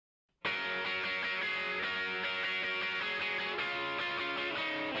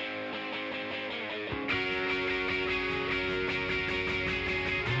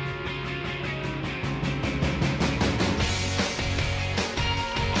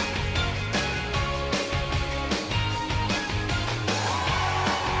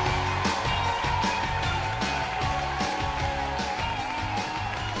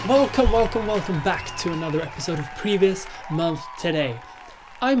Welcome back to another episode of Previous Month Today.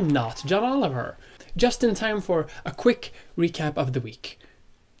 I'm not John Oliver, just in time for a quick recap of the week.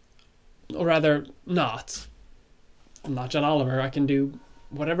 Or rather, not. I'm not John Oliver, I can do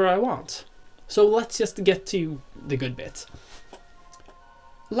whatever I want. So let's just get to the good bit.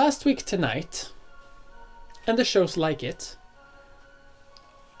 Last week tonight, and the shows like it,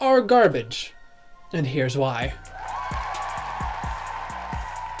 are garbage. And here's why.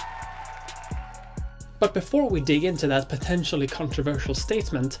 But before we dig into that potentially controversial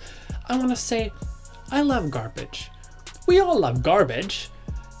statement, I want to say, I love garbage. We all love garbage.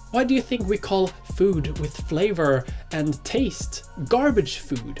 Why do you think we call food with flavor and taste garbage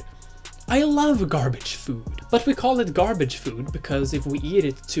food? I love garbage food, but we call it garbage food because if we eat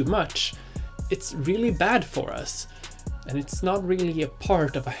it too much, it's really bad for us, and it's not really a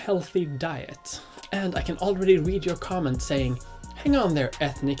part of a healthy diet. And I can already read your comments saying, hang on there,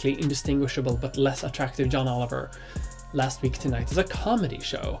 ethnically indistinguishable but less attractive John Oliver. Last Week Tonight is a comedy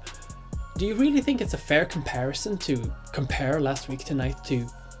show. Do you really think it's a fair comparison to compare Last Week Tonight to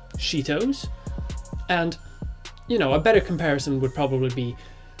Cheetos? And, you know, a better comparison would probably be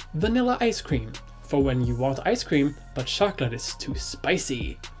vanilla ice cream, for when you want ice cream, but chocolate is too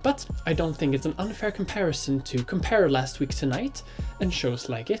spicy. But I don't think it's an unfair comparison to compare Last Week Tonight and shows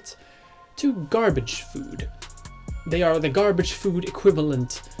like it to garbage food. They are the garbage food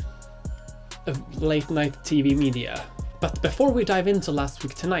equivalent of late night TV media. But before we dive into Last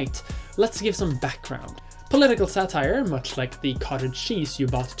Week Tonight, let's give some background. Political satire, much like the cottage cheese you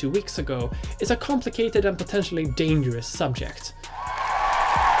bought 2 weeks ago, is a complicated and potentially dangerous subject.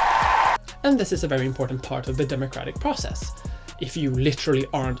 And this is a very important part of the democratic process. If you literally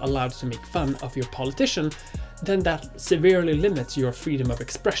aren't allowed to make fun of your politician, then that severely limits your freedom of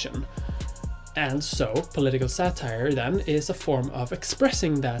expression. And so, political satire then is a form of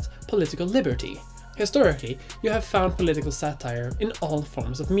expressing that political liberty. Historically, you have found political satire in all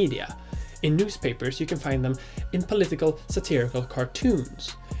forms of media. In newspapers, you can find them in political satirical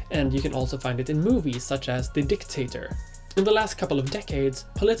cartoons, and you can also find it in movies such as The Dictator. In the last couple of decades,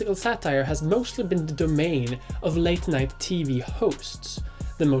 political satire has mostly been the domain of late-night TV hosts,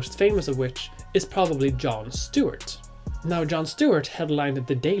 the most famous of which is probably Jon Stewart. Now, Jon Stewart headlined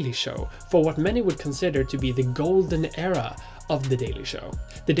The Daily Show for what many would consider to be the golden era of The Daily Show.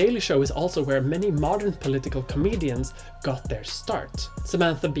 The Daily Show is also where many modern political comedians got their start.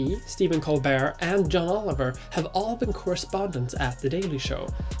 Samantha Bee, Stephen Colbert, and John Oliver have all been correspondents at The Daily Show,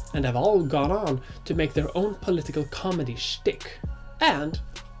 and have all gone on to make their own political comedy shtick. And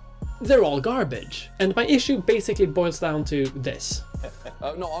they're all garbage. And my issue basically boils down to this.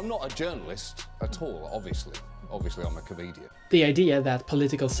 No, I'm not a journalist at all, obviously. Obviously, I'm a comedian. The idea that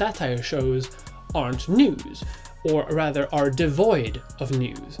political satire shows aren't news, or rather are devoid of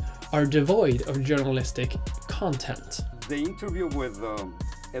news, are devoid of journalistic content. The interview with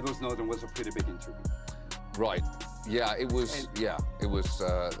Edward Snowden was a pretty big interview. Right. Yeah, it was.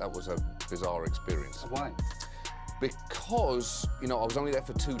 That was a bizarre experience. Why? Because, you know, I was only there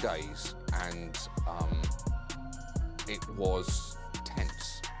for 2 days, and it was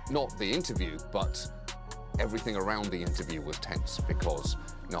tense. Not the interview, but everything around the interview was tense because,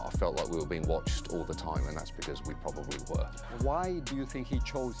 you know, I felt like we were being watched all the time, and that's because we probably were. Why do you think he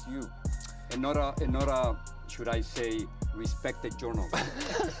chose you, and not a should I say, respected journalist?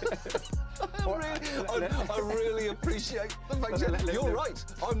 I really appreciate the fact that you're right.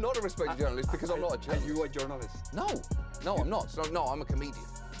 I'm not a respected journalist because I'm not a journalist. Are you a journalist? No, I'm not. No, I'm a comedian.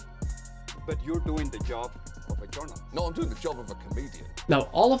 But you're doing the job of a journalist. No, I'm doing the job of a comedian. Now,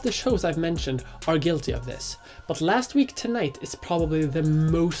 all of the shows I've mentioned are guilty of this, but Last Week Tonight is probably the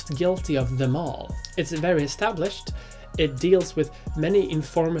most guilty of them all. It's very established, it deals with many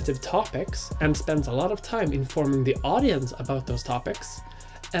informative topics, and spends a lot of time informing the audience about those topics,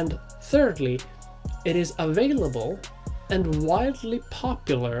 and thirdly, it is available and widely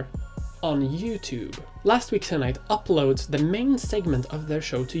popular on YouTube. Last Week Tonight uploads the main segment of their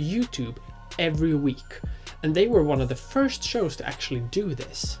show to YouTube every week, and they were one of the first shows to actually do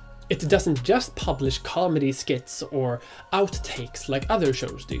this. It doesn't just publish comedy skits or outtakes like other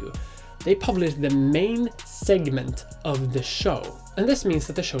shows do. They publish the main segment of the show, and this means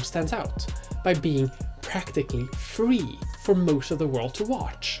that the show stands out by being practically free for most of the world to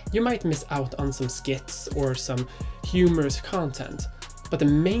watch. You might miss out on some skits or some humorous content, but the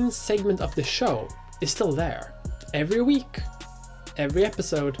main segment of the show is still there. Every week, every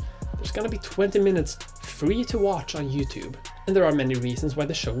episode, there's gonna be 20 minutes free to watch on YouTube. And there are many reasons why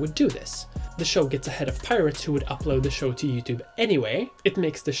the show would do this. The show gets ahead of pirates who would upload the show to YouTube anyway. It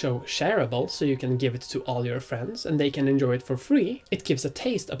makes the show shareable, so you can give it to all your friends and they can enjoy it for free. It gives a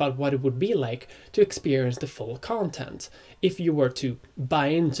taste about what it would be like to experience the full content, if you were to buy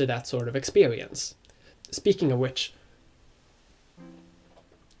into that sort of experience. Speaking of which,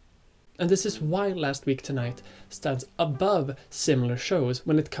 and this is why Last Week Tonight stands above similar shows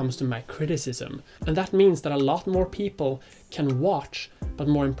when it comes to my criticism. And that means that a lot more people can watch, but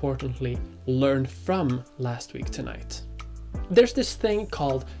more importantly, learn from Last Week Tonight. There's this thing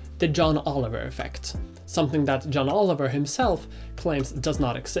called the John Oliver effect, something that John Oliver himself claims does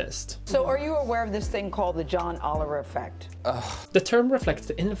not exist. So are you aware of this thing called the John Oliver effect? The term reflects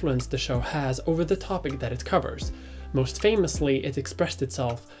the influence the show has over the topic that it covers. Most famously, it expressed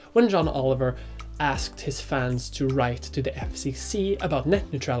itself when John Oliver asked his fans to write to the FCC about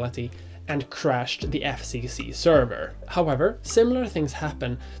net neutrality and crashed the FCC server. However, similar things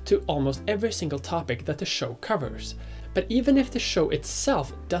happen to almost every single topic that the show covers. But even if the show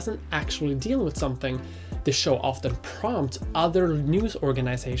itself doesn't actually deal with something, the show often prompts other news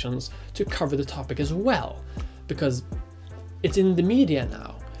organizations to cover the topic as well, because it's in the media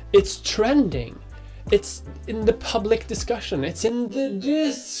now, it's trending, it's in the public discussion, it's in the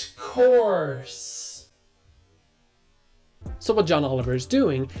discourse. So what John Oliver is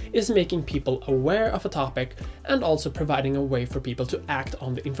doing is making people aware of a topic and also providing a way for people to act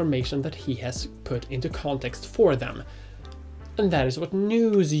on the information that he has put into context for them. And that is what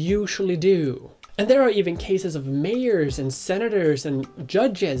news usually do. And there are even cases of mayors and senators and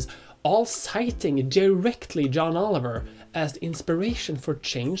judges all citing directly John Oliver as the inspiration for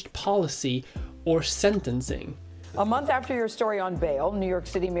changed policy or sentencing. A month after your story on bail, New York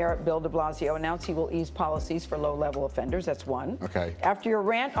City Mayor Bill de Blasio announced he will ease policies for low-level offenders. That's one. Okay. After your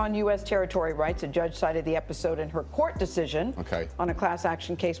rant on U.S. territory rights, a judge cited the episode in her court decision on a class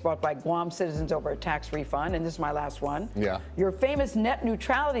action case brought by Guam citizens over a tax refund. And this is my last one. Yeah. Your famous net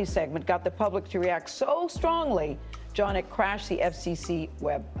neutrality segment got the public to react so strongly, John, it crashed the FCC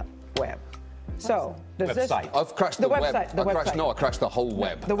web. So, does this... I've crashed the web. I crashed the whole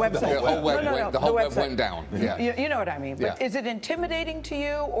web. The website. The whole web, No, the whole web website. went down. Yeah. You know what I mean. But Yeah. is it intimidating to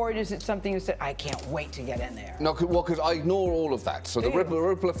you, or is it something you said, I can't wait to get in there? No, because I ignore all of that. So the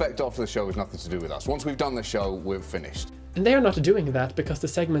ripple effect after the show has nothing to do with us. Once we've done the show, we're finished. And they are not doing that because the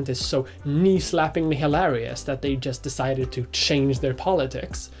segment is so knee-slappingly hilarious that they just decided to change their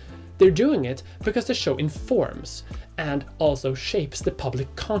politics. They're doing it because the show informs and also shapes the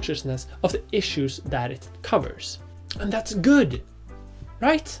public consciousness of the issues that it covers. And that's good,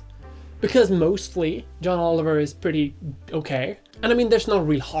 right? Because mostly John Oliver is pretty okay. And I mean, there's no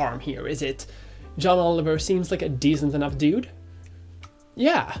real harm here, is it? John Oliver seems like a decent enough dude.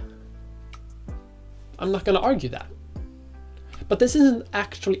 Yeah. I'm not gonna argue that. But this isn't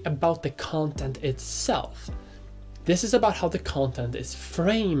actually about the content itself. This is about how the content is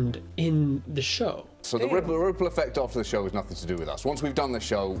framed in the show. So the ripple effect after the show has nothing to do with us. Once we've done the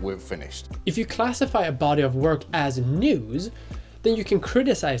show, we're finished. If you classify a body of work as news, then you can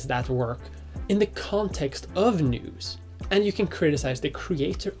criticize that work in the context of news. And you can criticize the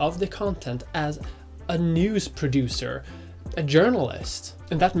creator of the content as a news producer, a journalist.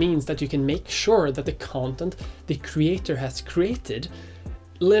 And that means that you can make sure that the content the creator has created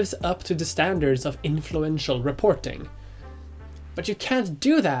lives up to the standards of influential reporting. But you can't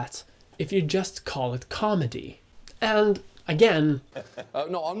do that if you just call it comedy. And again...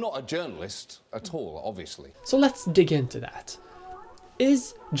 no, I'm not a journalist at all, obviously. So let's dig into that.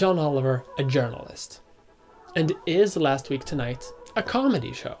 Is John Oliver a journalist? And is Last Week Tonight a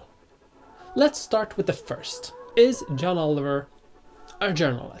comedy show? Let's start with the first. Is John Oliver a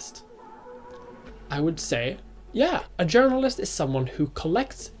journalist? I would say, yeah. A journalist is someone who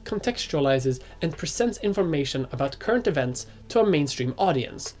collects, contextualizes, and presents information about current events to a mainstream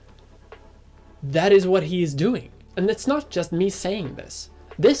audience. That is what he is doing. And it's not just me saying this.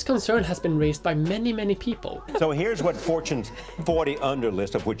 This concern has been raised by many, many people. So here's what Fortune's 40 under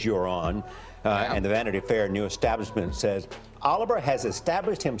list, of which you're on, and the Vanity Fair New Establishment says, Oliver has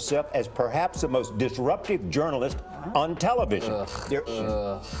established himself as perhaps the most disruptive journalist on television.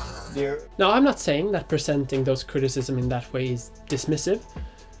 Now, I'm not saying that presenting those criticism in that way is dismissive.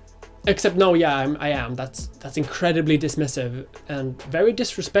 Except, no, yeah, I am. That's incredibly dismissive and very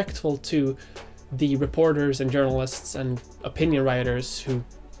disrespectful to the reporters and journalists and opinion writers who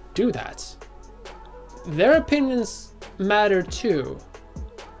do that. Their opinions matter too,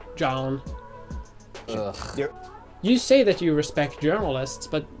 John. You say that you respect journalists,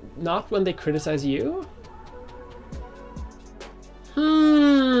 but not when they criticize you?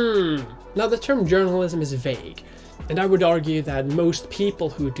 Now, the term journalism is vague, And I would argue that most people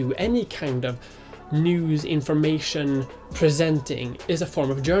who do any kind of news, information, presenting is a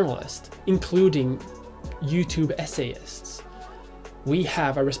form of journalist, including YouTube essayists. We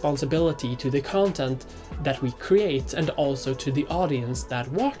have a responsibility to the content that we create and also to the audience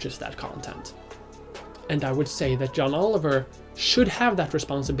that watches that content. And I would say that John Oliver should have that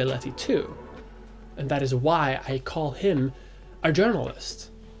responsibility too. And that is why I call him a journalist.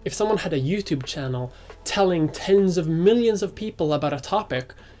 If someone had a YouTube channel telling tens of millions of people about a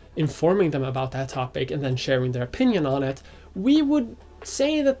topic, informing them about that topic and then sharing their opinion on it, we would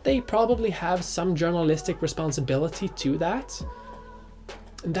say that they probably have some journalistic responsibility to that.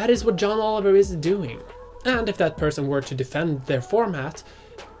 And that is what John Oliver is doing. And if that person were to defend their format,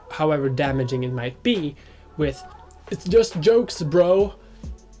 however damaging it might be, with "it's just jokes, bro,"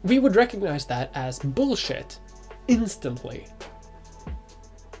 we would recognize that as bullshit instantly.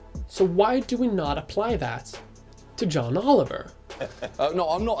 So why do we not apply that to John Oliver? No,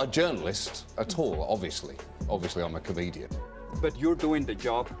 I'm not a journalist at all, obviously. Obviously, I'm a comedian. But you're doing the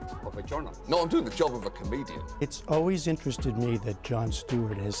job of a journalist. No, I'm doing the job of a comedian. It's always interested me that Jon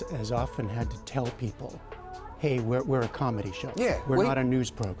Stewart has often had to tell people, hey, we're a comedy show. Yeah. We're not a news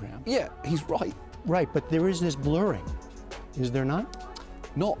program. Yeah, he's right. Right, but there is this blurring. Is there not?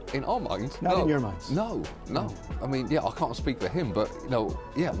 Not in our minds. Not no. in your minds? No. I mean, yeah, I can't speak for him, but, you know,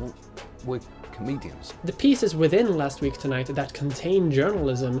 yeah, we're comedians. The pieces within Last Week Tonight that contain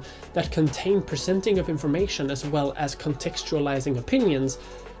journalism, that contain presenting of information as well as contextualizing opinions,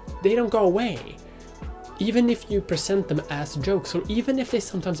 they don't go away. Even if you present them as jokes, or even if they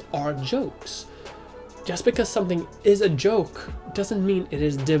sometimes are jokes. Just because something is a joke doesn't mean it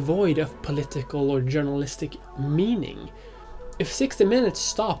is devoid of political or journalistic meaning. If 60 Minutes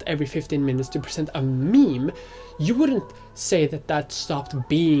stopped every 15 minutes to present a meme, you wouldn't say that that stopped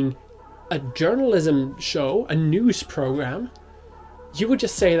being a journalism show, a news program. You would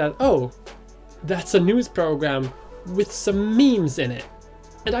just say that, oh, that's a news program with some memes in it.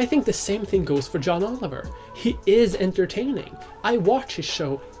 And I think the same thing goes for John Oliver. He is entertaining. I watch his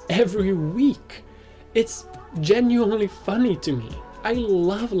show every week. It's genuinely funny to me. I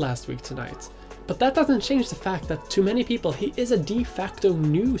love Last Week Tonight. But that doesn't change the fact that to many people he is a de facto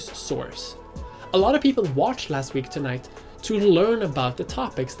news source. A lot of people watch Last Week Tonight to learn about the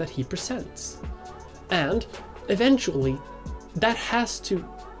topics that he presents. And eventually that has to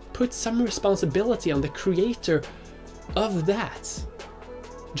put some responsibility on the creator of that.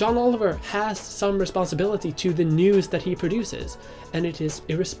 John Oliver has some responsibility to the news that he produces, and it is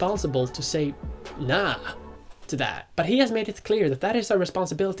irresponsible to say nah to that. But he has made it clear that that is a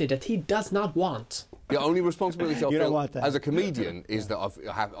responsibility that he does not want. The only responsibility I feel want that. as a comedian is that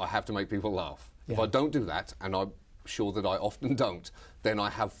I have to make people laugh. Yeah. If I don't do that, and I'm sure that I often don't, then I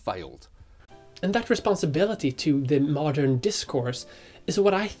have failed. And that responsibility to the modern discourse is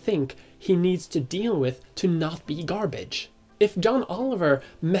what I think he needs to deal with to not be garbage. If John Oliver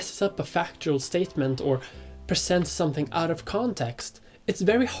messes up a factual statement or presents something out of context, it's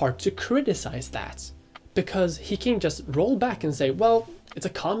very hard to criticize that. Because he can just roll back and say, well, it's a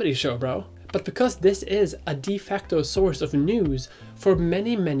comedy show, bro. But because this is a de facto source of news for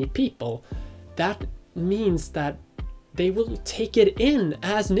many, many people, that means that they will take it in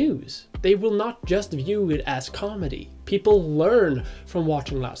as news. They will not just view it as comedy. People learn from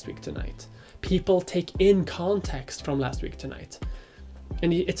watching Last Week Tonight. People take in context from Last Week Tonight.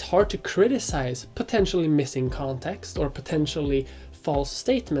 And it's hard to criticize potentially missing context or potentially false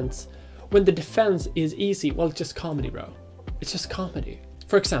statements when the defense is easy. Well, it's just comedy, bro. It's just comedy.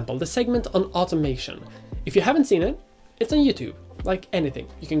 For example, the segment on automation. If you haven't seen it, it's on YouTube, like anything.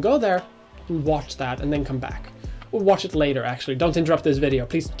 You can go there and watch that and then come back. Or watch it later, actually. Don't interrupt this video.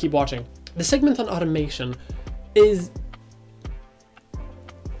 Please keep watching. The segment on automation is...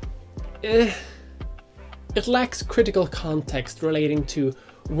 it lacks critical context relating to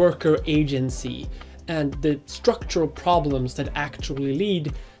worker agency and the structural problems that actually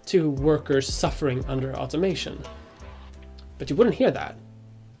lead to workers suffering under automation. But you wouldn't hear that.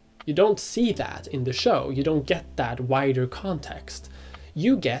 You don't see that in the show. You don't get that wider context.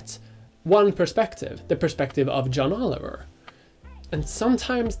 You get one perspective, the perspective of John Oliver. And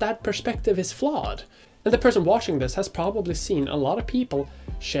sometimes that perspective is flawed. And the person watching this has probably seen a lot of people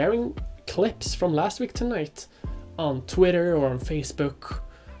sharing clips from Last Week Tonight on Twitter or on Facebook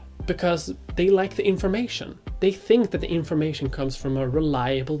because they like the information. They think that the information comes from a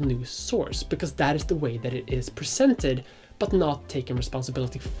reliable news source because that is the way that it is presented, but not taken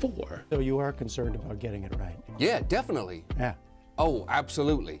responsibility for. So you are concerned about getting it right? Yeah, definitely. Yeah. Oh,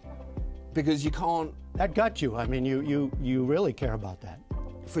 absolutely. Because you can't... That got you. I mean, you really care about that.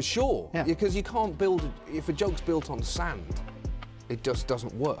 For sure, Yeah. because you can't build, if a joke's built on sand, it just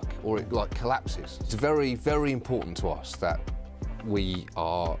doesn't work, or it like collapses. It's very, very important to us that we're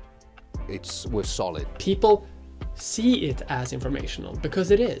solid. People see it as informational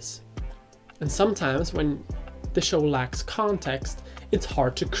because it is. And sometimes when the show lacks context, it's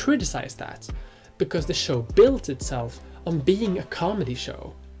hard to criticize that because the show built itself on being a comedy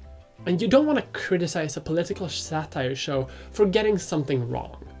show. And you don't want to criticize a political satire show for getting something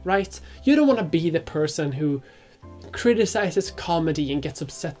wrong, right? You don't want to be the person who criticizes comedy and gets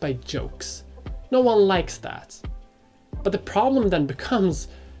upset by jokes. No one likes that. But the problem then becomes,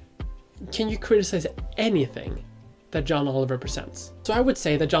 can you criticize anything that John Oliver presents? So I would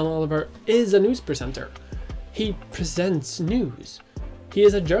say that John Oliver is a news presenter. He presents news. He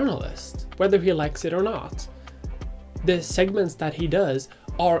is a journalist, whether he likes it or not. The segments that he does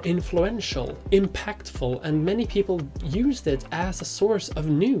are influential, impactful, and many people used it as a source of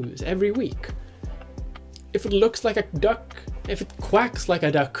news every week. If it looks like a duck, if it quacks like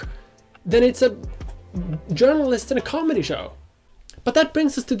a duck, then it's a journalist in a comedy show. But that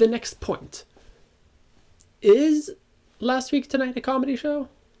brings us to the next point. Is Last Week Tonight a comedy show,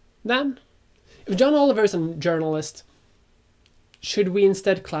 then? If John Oliver is a journalist, should we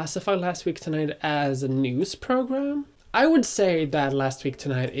instead classify Last Week Tonight as a news program? I would say that Last Week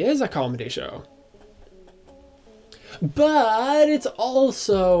Tonight is a comedy show. But it's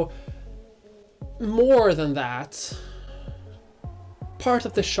also more than that. Part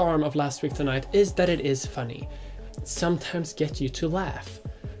of the charm of Last Week Tonight is that it is funny. It sometimes gets you to laugh.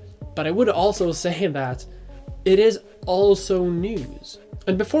 But I would also say that it is also news.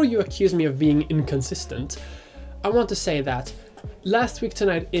 And before you accuse me of being inconsistent, I want to say that Last Week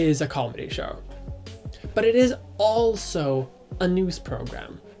Tonight is a comedy show. But it is also a news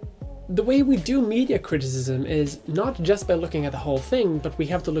program. The way we do media criticism is not just by looking at the whole thing, but we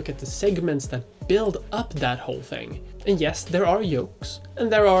have to look at the segments that build up that whole thing. And yes, there are jokes,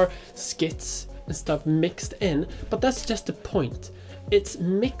 and there are skits and stuff mixed in, but that's just the point. It's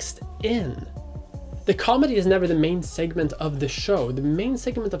mixed in. The comedy is never the main segment of the show. The main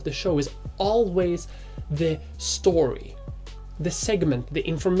segment of the show is always the story. The segment, the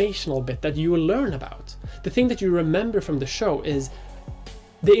informational bit that you will learn about. The thing that you remember from the show is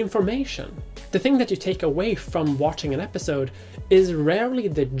the information. The thing that you take away from watching an episode is rarely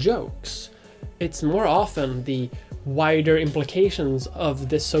the jokes. It's more often the wider implications of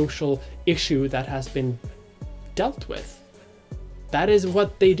the social issue that has been dealt with. That is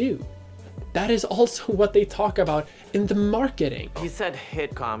what they do. That is also what they talk about in the marketing. He said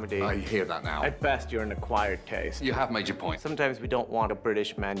hit comedy. I hear that now. At best, you're an acquired taste. You have made your point. Sometimes we don't want a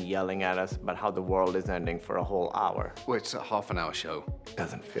British man yelling at us about how the world is ending for a whole hour. Well, it's a half-an-hour show.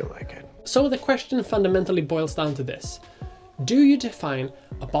 Doesn't feel like it. So the question fundamentally boils down to this. Do you define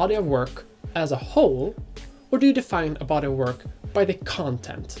a body of work as a whole, or do you define a body of work by the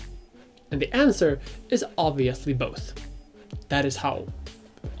content? And the answer is obviously both. That is how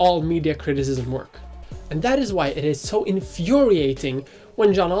all media criticism work. And that is why it is so infuriating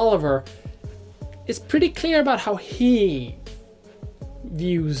when John Oliver is pretty clear about how he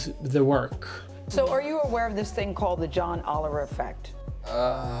views the work. So are you aware of this thing called the John Oliver effect?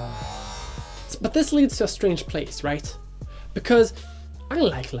 But this leads to a strange place, right? Because I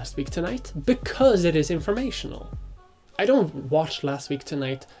like Last Week Tonight because it is informational. I don't watch Last Week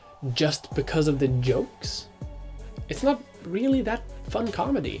Tonight just because of the jokes. It's not really that fun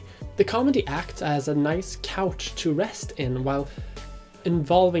comedy. The comedy acts as a nice couch to rest in while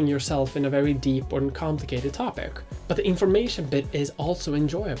involving yourself in a very deep or complicated topic. But the information bit is also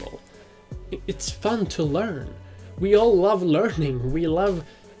enjoyable. It's fun to learn. We all love learning. We love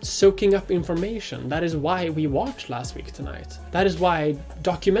soaking up information. That is why we watch Last Week Tonight. That is why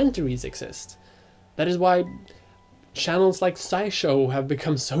documentaries exist. That is why channels like SciShow have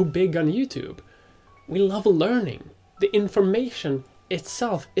become so big on YouTube. We love learning. The information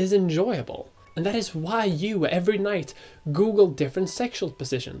itself is enjoyable. And that is why you, every night, Google different sexual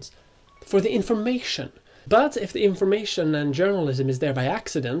positions. For the information. But if the information and journalism is there by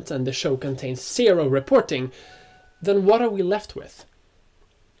accident and the show contains zero reporting, then what are we left with?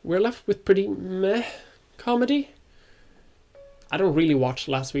 We're left with pretty meh comedy. I don't really watch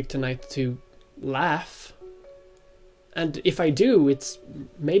Last Week Tonight to laugh. And if I do, it's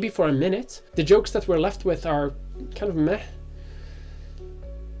maybe for a minute. The jokes that we're left with are kind of meh.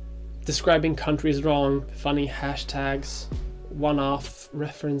 Describing countries wrong, funny hashtags, one-off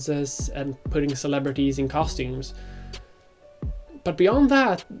references, and putting celebrities in costumes. But beyond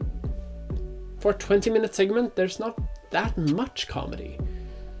that, for a 20-minute segment, there's not that much comedy.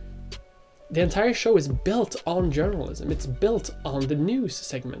 The entire show is built on journalism. It's built on the news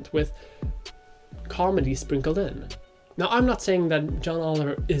segment with comedy sprinkled in. Now, I'm not saying that John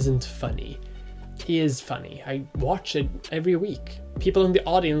Oliver isn't funny. He is funny. I watch it every week. People in the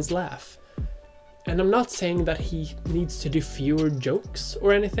audience laugh. And I'm not saying that he needs to do fewer jokes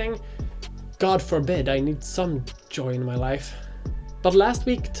or anything. God forbid, I need some joy in my life. But Last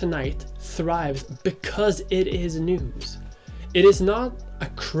Week Tonight thrives because it is news. It is not a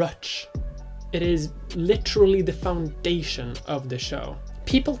crutch. It is literally the foundation of the show.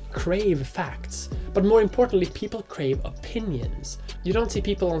 People crave facts, but more importantly, people crave opinions. You don't see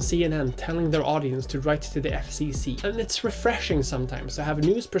people on CNN telling their audience to write to the FCC, and it's refreshing sometimes to have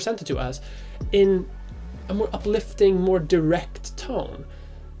news presented to us in a more uplifting, more direct tone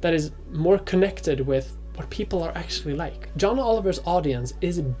that is more connected with what people are actually like. John Oliver's audience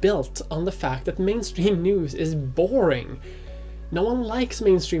is built on the fact that mainstream news is boring. No one likes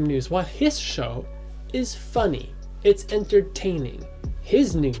mainstream news, while his show is funny. It's entertaining.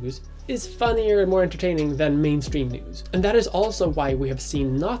 His news is funnier and more entertaining than mainstream news. And that is also why we have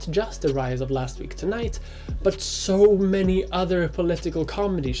seen not just the rise of Last Week Tonight, but so many other political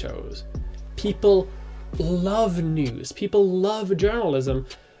comedy shows. People love news. People love journalism.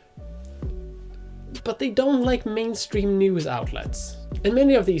 But they don't like mainstream news outlets. And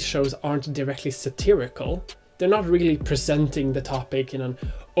many of these shows aren't directly satirical. They're not really presenting the topic in an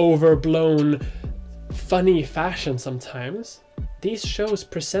overblown, funny fashion sometimes. These shows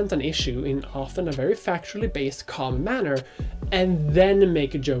present an issue in often a very factually based, calm manner, and then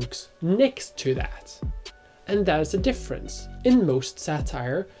make jokes next to that. And that's the difference. In most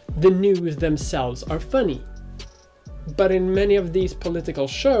satire, the news themselves are funny. But in many of these political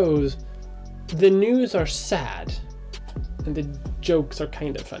shows, the news are sad, and the jokes are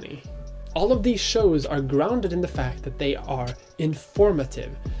kind of funny. All of these shows are grounded in the fact that they are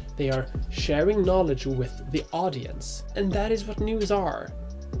informative. They are sharing knowledge with the audience, and that is what news are.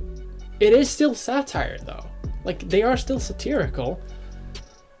 It is still satire though. Like, they are still satirical,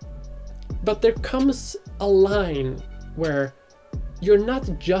 but there comes a line where you're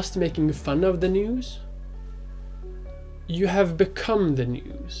not just making fun of the news, you have become the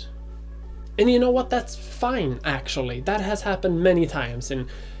news. And you know what? That's fine, actually. That has happened many times in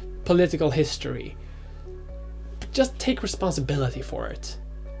political history. Just take responsibility for it.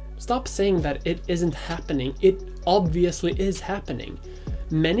 Stop saying that it isn't happening. It obviously is happening.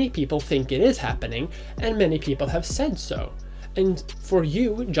 Many people think it is happening, and many people have said so. And for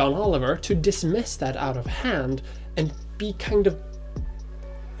you, John Oliver, to dismiss that out of hand and be kind of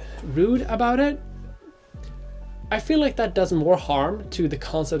rude about it, I feel like that does more harm to the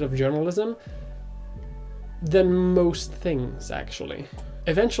concept of journalism than most things, actually.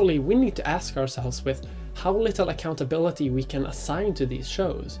 Eventually, we need to ask ourselves with how little accountability we can assign to these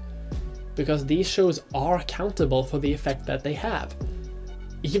shows, because these shows are accountable for the effect that they have.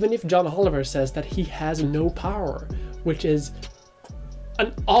 Even if John Oliver says that he has no power, which is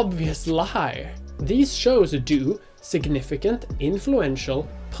an obvious lie, these shows do significant, influential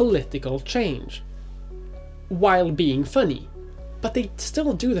political change while being funny. But they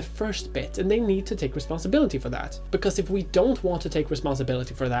still do the first bit, and they need to take responsibility for that. Because if we don't want to take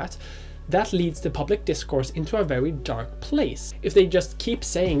responsibility for that, that leads the public discourse into a very dark place. If they just keep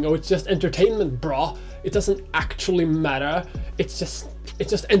saying, oh, it's just entertainment, brah, it doesn't actually matter, it's just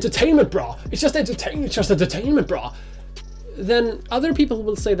entertainment, brah, it's just entertainment, brah, then other people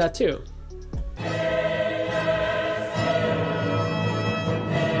will say that too.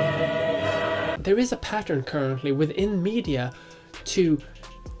 There is a pattern currently within media to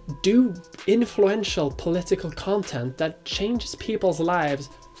do influential political content that changes people's lives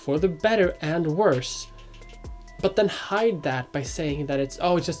for the better and worse, but then hide that by saying that it's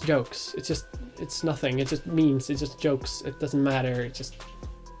just jokes, it's nothing, it's just memes, it's just jokes, it doesn't matter, it's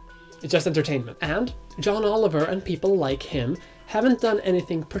just entertainment. And John Oliver and people like him haven't done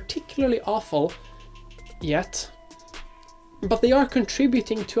anything particularly awful yet, but they are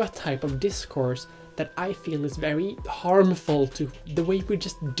contributing to a type of discourse that I feel is very harmful to the way we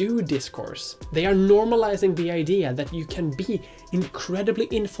just do discourse. They are normalizing the idea that you can be incredibly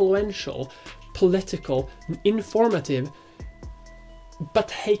influential, political, informative, but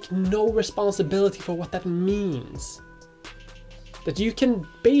take no responsibility for what that means. That you can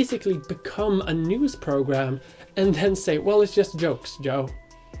basically become a news program and then say, well, it's just jokes, Joe.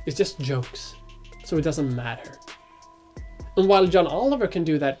 It's just jokes, so it doesn't matter. And while John Oliver can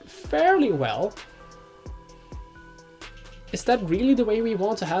do that fairly well, is that really the way we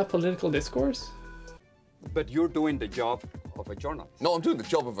want to have political discourse? But you're doing the job of a journalist. No, I'm doing the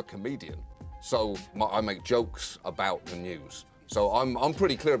job of a comedian. So I make jokes about the news. So I'm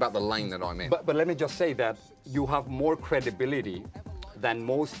pretty clear about the lane that I'm in. But let me just say that you have more credibility than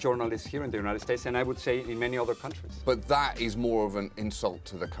most journalists here in the United States, and I would say in many other countries. But that is more of an insult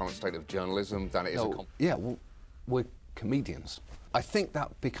to the current state of journalism than it is yeah, well, we're comedians. I think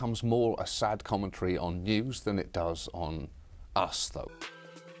that becomes more a sad commentary on news than it does on us, though.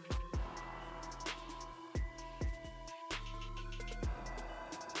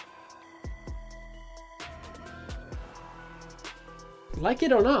 Like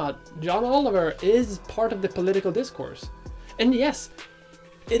it or not, John Oliver is part of the political discourse. And yes,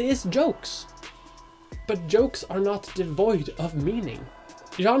 it is jokes. But jokes are not devoid of meaning.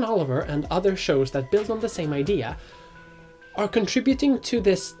 John Oliver and other shows that build on the same idea are contributing to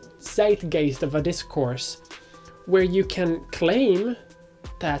this zeitgeist of a discourse where you can claim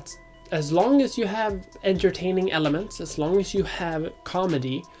that as long as you have entertaining elements, as long as you have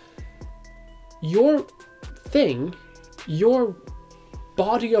comedy, your thing, your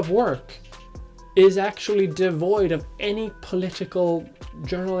body of work is actually devoid of any political,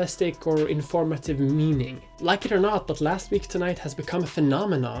 journalistic or informative meaning. Like it or not, but Last Week Tonight has become a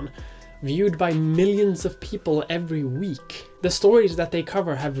phenomenon viewed by millions of people every week. The stories that they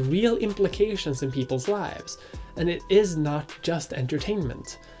cover have real implications in people's lives, and it is not just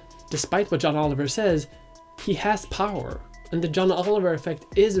entertainment. Despite what John Oliver says, he has power, and the John Oliver effect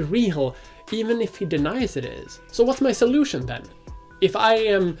is real, even if he denies it is. So what's my solution then? If I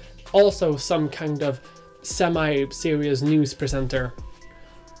am also some kind of semi-serious news presenter,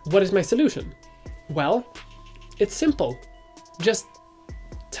 what is my solution? Well, it's simple. Just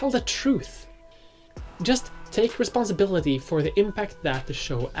tell the truth. Just take responsibility for the impact that the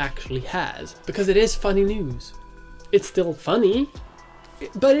show actually has. Because it is funny news. It's still funny,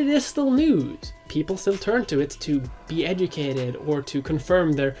 but it is still news. People still turn to it to be educated or to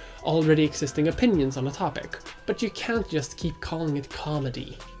confirm their already existing opinions on a topic. But you can't just keep calling it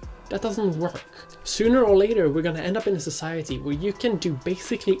comedy. That doesn't work. Sooner or later, we're gonna end up in a society where you can do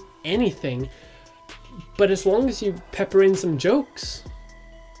basically anything, but as long as you pepper in some jokes,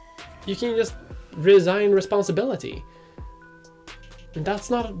 you can just resign responsibility. And that's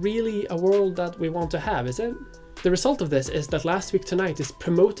not really a world that we want to have, is it? The result of this is that Last Week Tonight is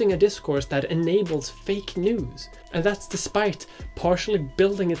promoting a discourse that enables fake news. And that's despite partially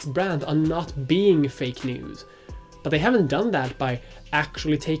building its brand on not being fake news. But they haven't done that by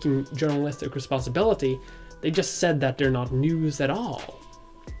actually taking journalistic responsibility. They just said that they're not news at all.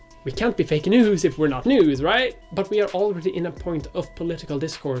 We can't be fake news if we're not news, right? But we are already in a point of political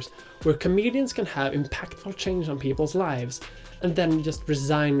discourse where comedians can have impactful change on people's lives and then just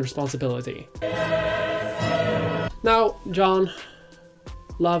resign responsibility. Now, John,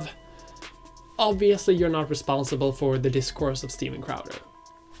 love, obviously you're not responsible for the discourse of Steven Crowder.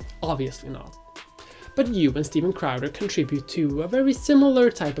 Obviously not. But you and Steven Crowder contribute to a very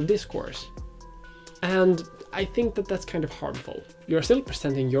similar type of discourse. And I think that that's kind of harmful. You're still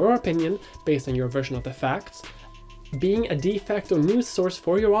presenting your opinion based on your version of the facts, being a de facto news source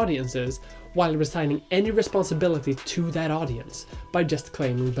for your audiences, while resigning any responsibility to that audience by just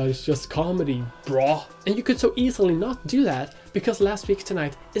claiming that it's just comedy, brah. And you could so easily not do that because Last Week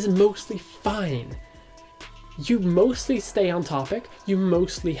Tonight is mostly fine. You mostly stay on topic, you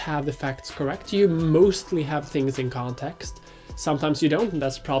mostly have the facts correct, you mostly have things in context. Sometimes you don't, and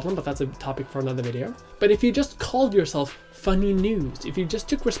that's a problem, but that's a topic for another video. But if you just called yourself funny news, if you just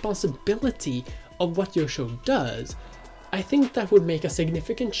took responsibility of what your show does, I think that would make a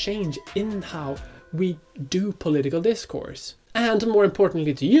significant change in how we do political discourse. And more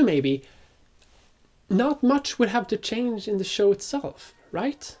importantly to you maybe, not much would have to change in the show itself,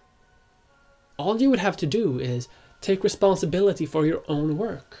 right? All you would have to do is take responsibility for your own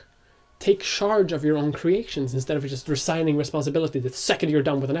work. Take charge of your own creations instead of just resigning responsibility the second you're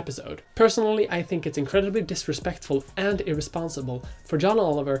done with an episode. Personally, I think it's incredibly disrespectful and irresponsible for John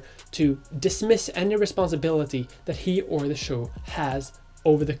Oliver to dismiss any responsibility that he or the show has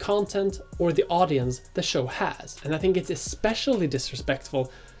over the content or the audience the show has. And I think it's especially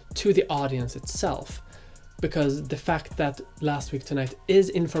disrespectful to the audience itself, because the fact that Last Week Tonight is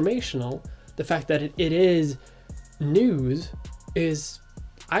informational, the fact that it is news is,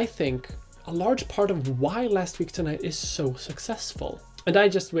 I think, a large part of why Last Week Tonight is so successful. And I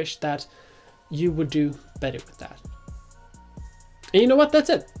just wish that you would do better with that. And you know what? That's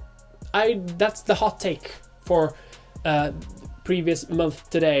it. That's the hot take for previous month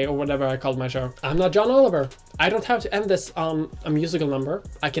today, or whatever I called my show. I'm not John Oliver. I don't have to end this on a musical number.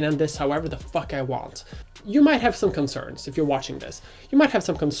 I can end this however the fuck I want. You might have some concerns if you're watching this. You might have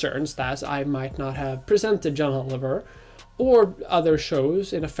some concerns that I might not have presented John Oliver or other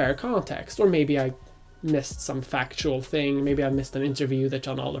shows in a fair context, or maybe I missed some factual thing. Maybe I missed an interview that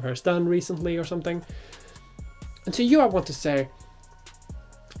John Oliver has done recently or something. And to you I want to say,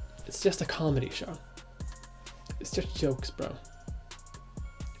 it's just a comedy show. It's just jokes, bro.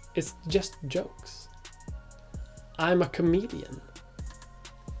 It's just jokes. I'm a comedian.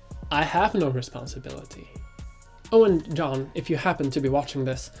 I have no responsibility. Oh, and John, if you happen to be watching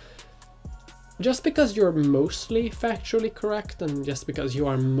this, just because you're mostly factually correct and just because you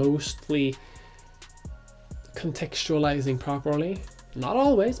are mostly contextualizing properly, not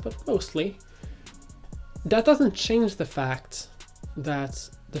always, but mostly, that doesn't change the fact that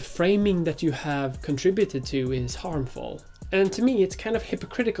the framing that you have contributed to is harmful. And to me, it's kind of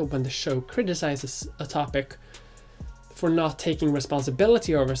hypocritical when the show criticizes a topic for not taking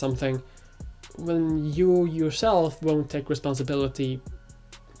responsibility over something when you yourself won't take responsibility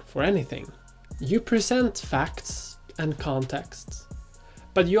for anything. You present facts and contexts,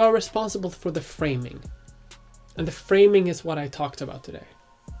 but you are responsible for the framing. And the framing is what I talked about today.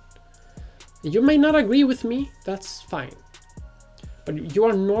 You may not agree with me, that's fine. But you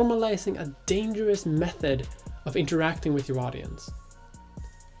are normalizing a dangerous method of interacting with your audience.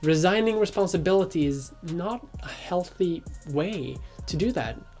 Resigning responsibility is not a healthy way to do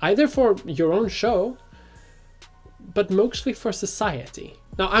that, either for your own show, but mostly for society.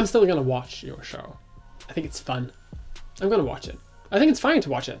 Now, I'm still gonna watch your show. I think it's fun. I'm gonna watch it. I think it's fine to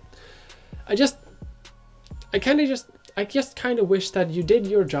watch it. I just kind of wish that you did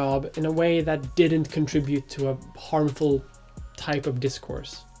your job in a way that didn't contribute to a harmful type of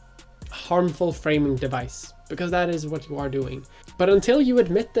discourse, a harmful framing device, because that is what you are doing. But until you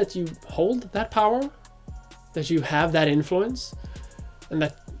admit that you hold that power, that you have that influence, and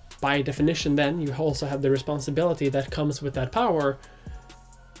that by definition then you also have the responsibility that comes with that power,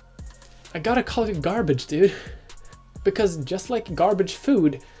 I gotta call you garbage, dude. Because just like garbage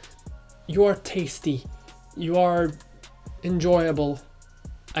food, you are tasty, you are enjoyable.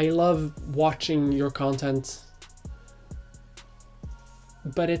 I love watching your content,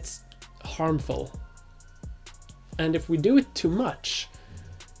 but it's harmful. And if we do it too much,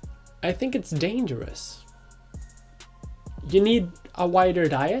 I think it's dangerous. You need a wider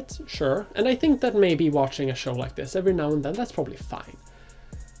diet, sure, and I think that maybe watching a show like this every now and then, that's probably fine.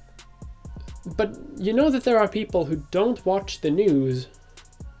 But you know that there are people who don't watch the news,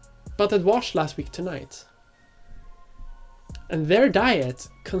 but that watched Last Week Tonight. And their diet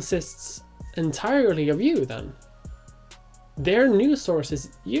consists entirely of you then. Their news source is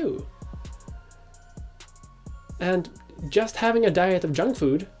you. And just having a diet of junk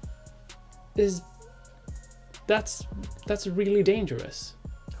food that's really dangerous.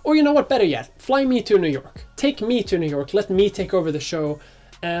 Or you know what, better yet, fly me to New York. Take me to New York, let me take over the show,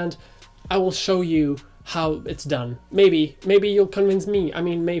 and I will show you how it's done. Maybe you'll convince me. I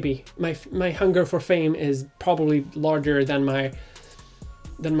mean, maybe. My hunger for fame is probably larger than my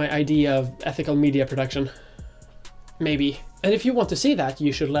idea of ethical media production. Maybe. And if you want to see that,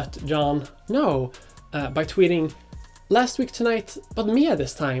 you should let John know by tweeting Last Week Tonight, but Mia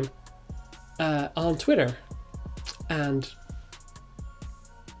this time, on Twitter. And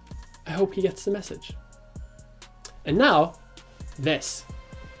I hope he gets the message. And now, this.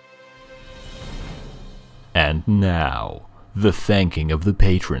 And now, the thanking of the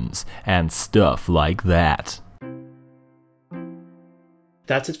patrons and stuff like that.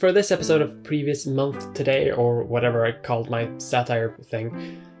 That's it for this episode of Previous Month Today, or whatever I called my satire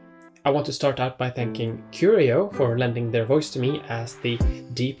thing. I want to start out by thanking Curio for lending their voice to me as the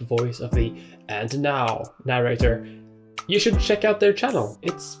deep voice of the "and now" narrator. You should check out their channel.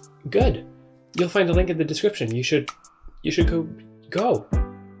 It's good. You'll find a link in the description. You should go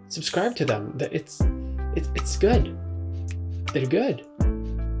subscribe to them. It's good. They're good.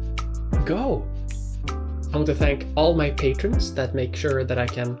 Go. I want to thank all my patrons that make sure that I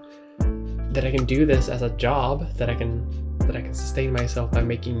can do this as a job, that I can sustain myself by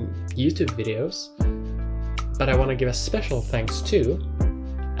making YouTube videos. But I want to give a special thanks to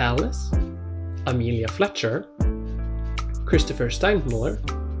Alice, Amelia Fletcher, Christopher Steinmuller,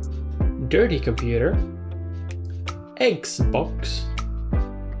 Dirty Computer, Xbox,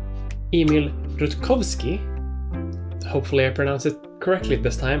 Emil Rutkowski. Hopefully I pronounced it correctly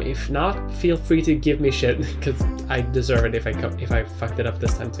this time. If not, feel free to give me shit, because I deserve it if I fucked it up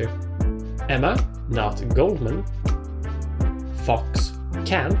this time too. Emma, not Goldman, Fox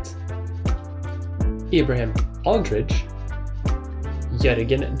Kant, Ibrahim Aldridge,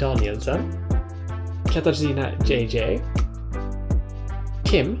 Jörgen Danielsson, Katarzyna JJ,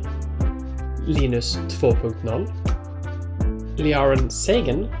 Kim, Linus 2.0, Liaren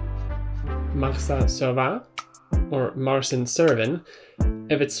Sagan, Marsa Serva, or Marcin Servin,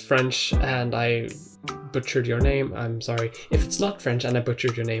 If it's French and I butchered your name, I'm sorry. If it's not French and I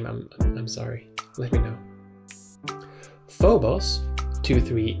butchered your name, I'm sorry. Let me know. Phobos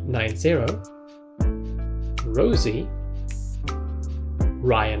 2390, Rosie,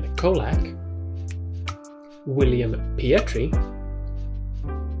 Ryan Kolak, William Pietri,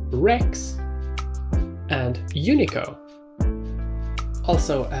 Rex, and Unico.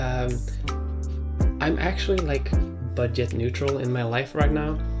 Also, I'm actually like budget neutral in my life right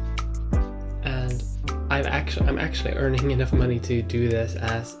now, and I'm actually earning enough money to do this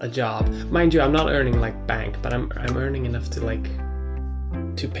as a job. Mind you, I'm not earning like bank, but I'm earning enough to like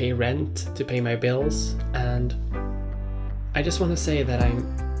to pay rent, to pay my bills, and I just want to say that I'm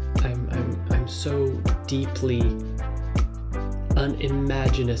so deeply,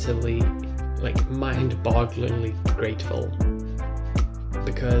 unimaginatively, like mind-bogglingly grateful,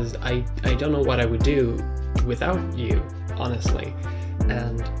 because I don't know what I would do without you, honestly,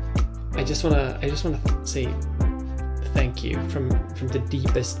 and I just wanna say thank you from the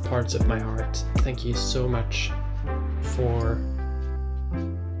deepest parts of my heart. Thank you so much for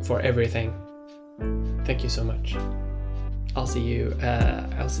everything. Thank you so much. I'll see you.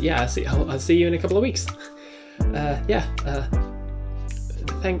 I'll see you in a couple of weeks.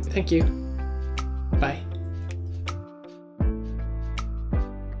 Thank you.